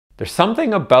There's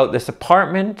something about this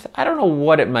apartment, I don't know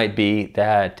what it might be,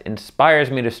 that inspires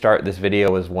me to start this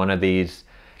video as one of these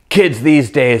kids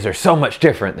these days are so much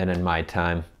different than in my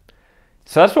time.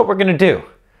 So that's what we're gonna do,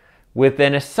 with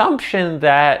an assumption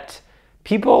that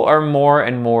people are more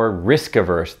and more risk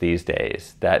averse these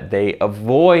days, that they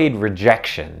avoid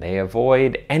rejection, they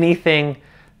avoid anything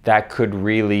that could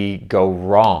really go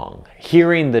wrong,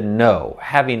 hearing the no,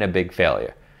 having a big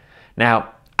failure.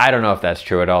 Now, I don't know if that's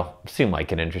true at all. It seemed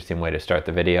like an interesting way to start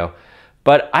the video,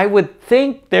 but I would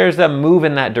think there's a move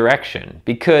in that direction,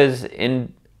 because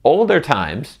in older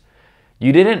times,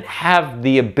 you didn't have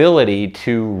the ability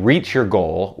to reach your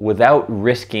goal without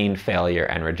risking failure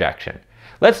and rejection.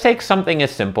 Let's take something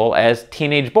as simple as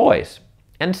teenage boys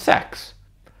and sex.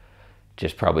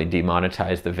 Just probably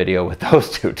demonetized the video with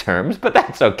those two terms, but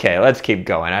that's okay. Let's keep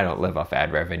going. I don't live off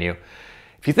ad revenue.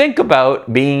 If you think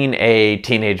about being a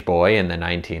teenage boy in the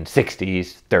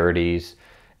 1960s, 30s,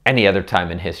 any other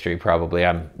time in history probably,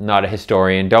 I'm not a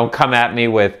historian, don't come at me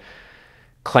with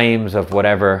claims of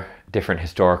whatever different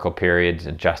historical periods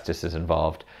and justices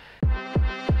involved.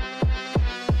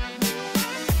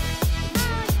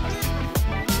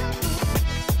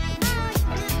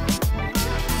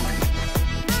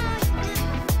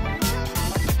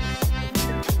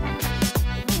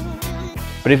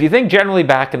 But if you think generally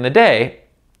back in the day,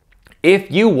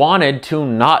 if you wanted to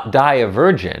not die a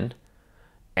virgin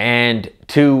and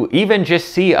to even just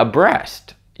see a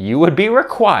breast, you would be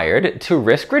required to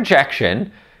risk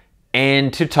rejection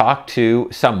and to talk to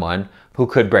someone who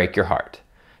could break your heart.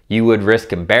 You would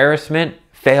risk embarrassment,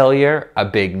 failure, a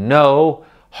big no,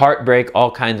 heartbreak,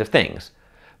 all kinds of things.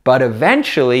 But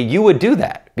eventually you would do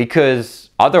that,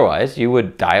 because otherwise you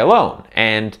would die alone,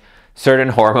 and certain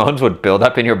hormones would build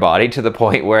up in your body to the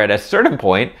point where at a certain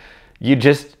point you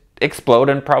just explode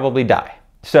and probably die.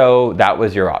 So that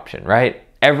was your option, right?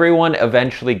 Everyone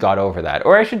eventually got over that,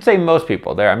 or I should say most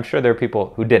people. I'm sure there are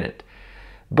people who didn't.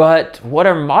 But what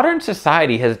our modern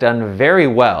society has done very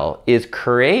well is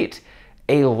create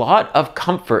a lot of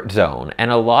comfort zone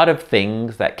and a lot of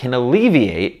things that can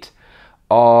alleviate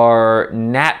our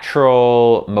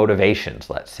natural motivations,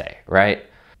 let's say, right?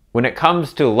 When it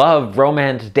comes to love,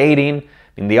 romance, dating,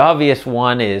 I mean, the obvious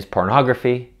one is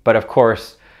pornography, but of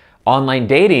course, online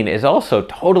dating is also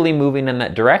totally moving in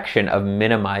that direction of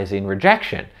minimizing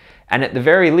rejection. And at the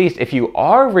very least, if you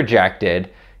are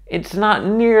rejected, it's not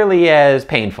nearly as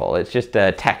painful. It's just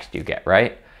a text you get,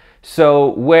 right?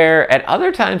 So where at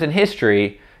other times in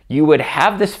history, you would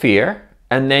have this fear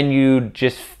and then you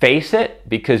just face it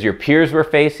because your peers were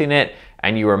facing it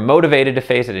and you were motivated to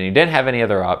face it and you didn't have any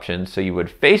other options. So you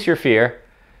would face your fear.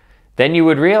 Then you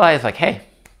would realize like, hey,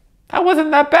 that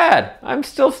wasn't that bad. I'm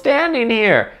still standing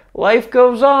here. Life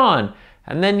goes on.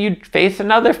 And then you'd face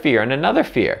another fear and another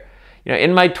fear. You know,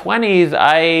 in my 20s,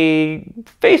 I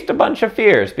faced a bunch of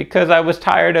fears because I was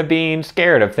tired of being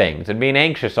scared of things and being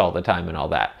anxious all the time and all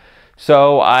that.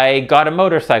 So I got a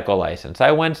motorcycle license.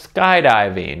 I went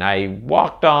skydiving. I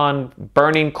walked on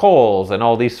burning coals and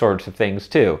all these sorts of things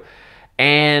too.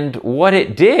 And what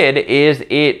it did is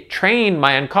it trained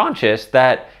my unconscious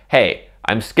that, hey,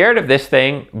 I'm scared of this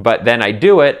thing, but then I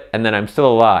do it and then I'm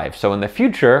still alive. So in the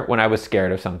future, when I was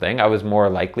scared of something, I was more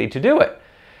likely to do it.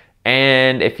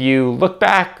 And if you look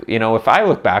back, you know, if I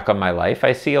look back on my life,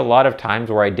 I see a lot of times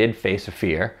where I did face a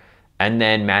fear and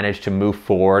then managed to move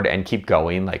forward and keep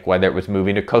going, like whether it was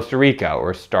moving to Costa Rica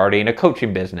or starting a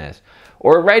coaching business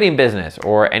or a writing business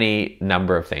or any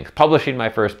number of things, publishing my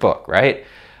first book, right?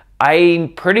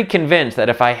 I'm pretty convinced that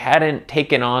if I hadn't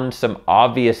taken on some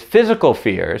obvious physical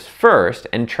fears first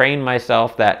and trained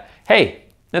myself that, hey,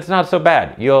 that's not so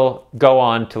bad, you'll go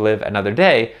on to live another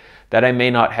day, that I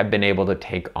may not have been able to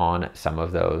take on some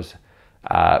of those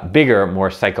bigger,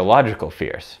 more psychological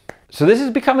fears. So this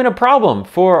is becoming a problem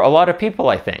for a lot of people,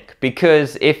 I think,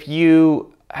 because if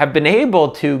you have been able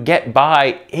to get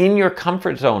by in your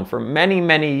comfort zone for many,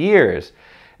 many years,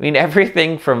 I mean,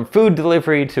 everything from food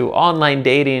delivery to online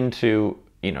dating to,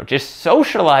 you know, just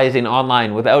socializing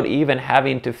online without even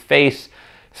having to face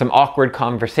some awkward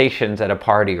conversations at a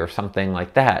party or something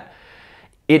like that,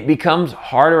 it becomes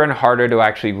harder and harder to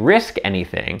actually risk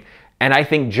anything. And I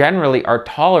think generally our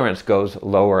tolerance goes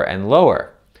lower and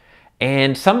lower.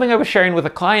 And something I was sharing with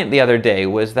a client the other day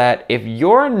was that if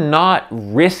you're not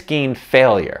risking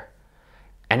failure,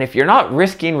 and if you're not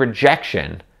risking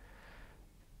rejection,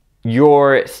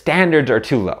 your standards are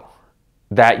too low,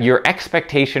 that your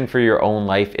expectation for your own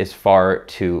life is far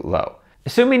too low.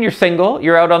 Assuming you're single,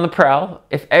 you're out on the prowl,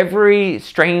 if every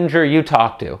stranger you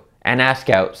talk to and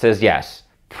ask out says yes,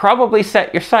 probably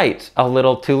set your sights a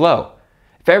little too low.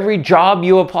 If every job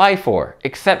you apply for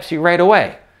accepts you right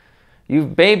away,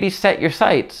 you've maybe set your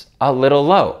sights a little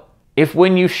low. If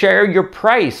when you share your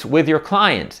price with your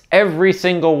clients, every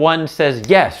single one says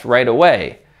yes right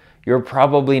away, you're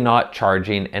probably not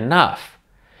charging enough.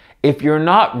 If you're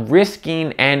not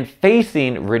risking and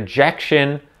facing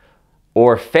rejection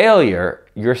or failure,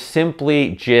 you're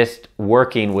simply just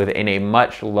working within a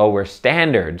much lower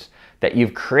standards that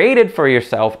you've created for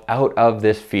yourself out of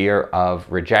this fear of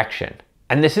rejection.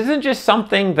 And this isn't just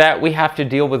something that we have to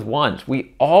deal with once.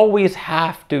 We always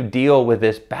have to deal with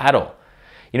this battle.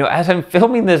 You know, as I'm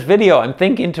filming this video, I'm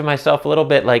thinking to myself a little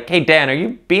bit like, hey, Dan, are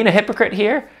you being a hypocrite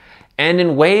here? And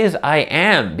in ways I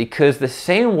am, because the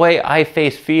same way I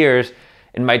face fears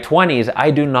in my 20s,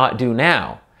 I do not do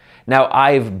now. Now,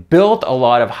 I've built a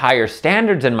lot of higher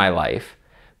standards in my life,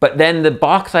 but then the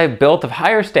box I've built of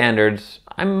higher standards,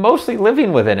 I'm mostly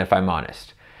living within, if I'm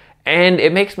honest. And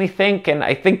it makes me think, and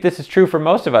I think this is true for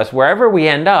most of us, wherever we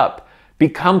end up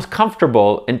becomes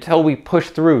comfortable until we push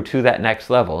through to that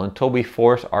next level, until we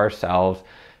force ourselves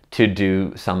to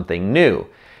do something new.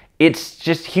 It's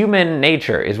just human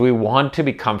nature is we want to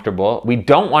be comfortable. We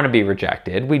don't want to be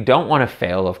rejected. We don't want to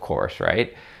fail, of course,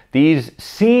 right? These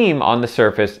seem on the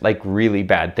surface like really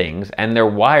bad things, and they're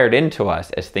wired into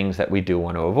us as things that we do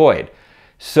want to avoid.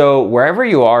 So wherever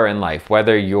you are in life,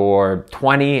 whether you're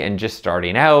 20 and just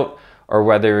starting out, or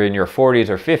whether you're in your 40s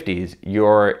or 50s,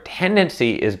 your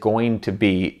tendency is going to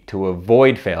be to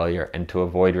avoid failure and to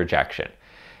avoid rejection.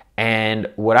 And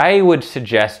what I would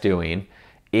suggest doing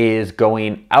is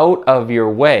going out of your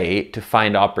way to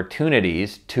find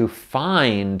opportunities to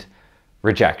find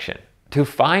rejection, to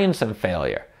find some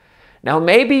failure. Now,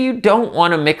 maybe you don't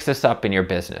want to mix this up in your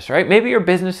business, right? Maybe your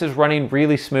business is running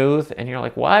really smooth and you're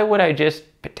like, why would I just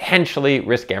potentially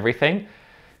risk everything?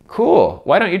 Cool.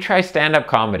 Why don't you try stand-up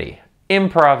comedy,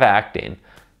 improv acting,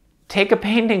 take a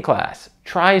painting class,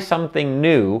 try something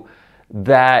new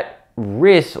that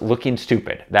risk looking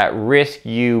stupid, that risk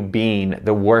you being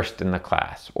the worst in the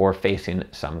class or facing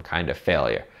some kind of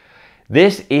failure.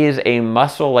 This is a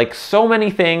muscle like so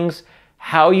many things.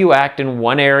 How you act in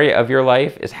one area of your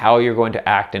life is how you're going to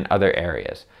act in other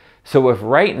areas. So if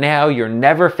right now you're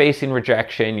never facing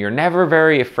rejection, you're never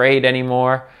very afraid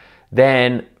anymore,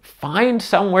 then find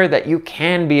somewhere that you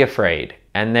can be afraid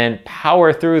and then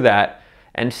power through that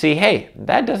and see, hey,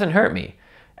 that doesn't hurt me.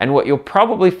 And what you'll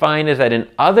probably find is that in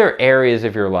other areas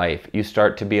of your life, you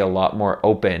start to be a lot more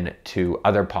open to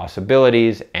other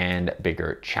possibilities and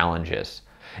bigger challenges.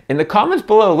 In the comments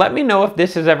below, let me know if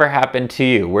this has ever happened to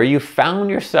you, where you found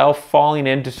yourself falling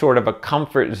into sort of a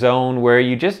comfort zone where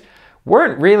you just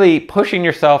weren't really pushing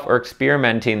yourself or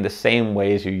experimenting the same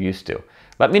ways you used to.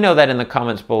 Let me know that in the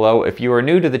comments below. If you are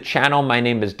new to the channel, my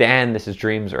name is Dan. This is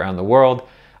Dreams Around the World.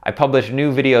 I publish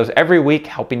new videos every week,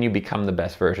 helping you become the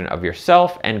best version of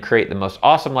yourself and create the most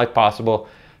awesome life possible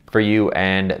for you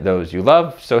and those you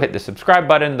love. So hit the subscribe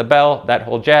button, the bell, that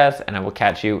whole jazz, and I will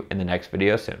catch you in the next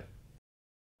video soon.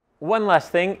 One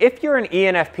last thing, if you're an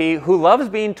ENFP who loves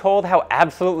being told how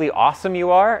absolutely awesome you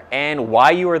are and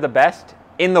why you are the best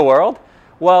in the world,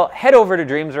 well, head over to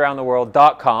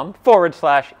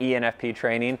dreamsaroundtheworld.com/ENFP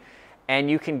training, and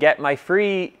you can get my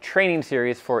free training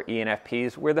series for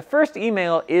ENFPs, where the first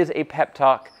email is a pep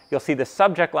talk. You'll see the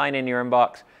subject line in your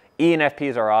inbox,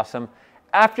 ENFPs are awesome.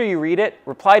 After you read it,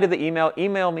 reply to the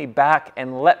email me back,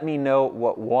 and let me know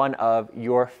what one of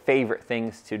your favorite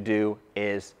things to do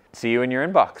is. See you in your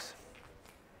inbox.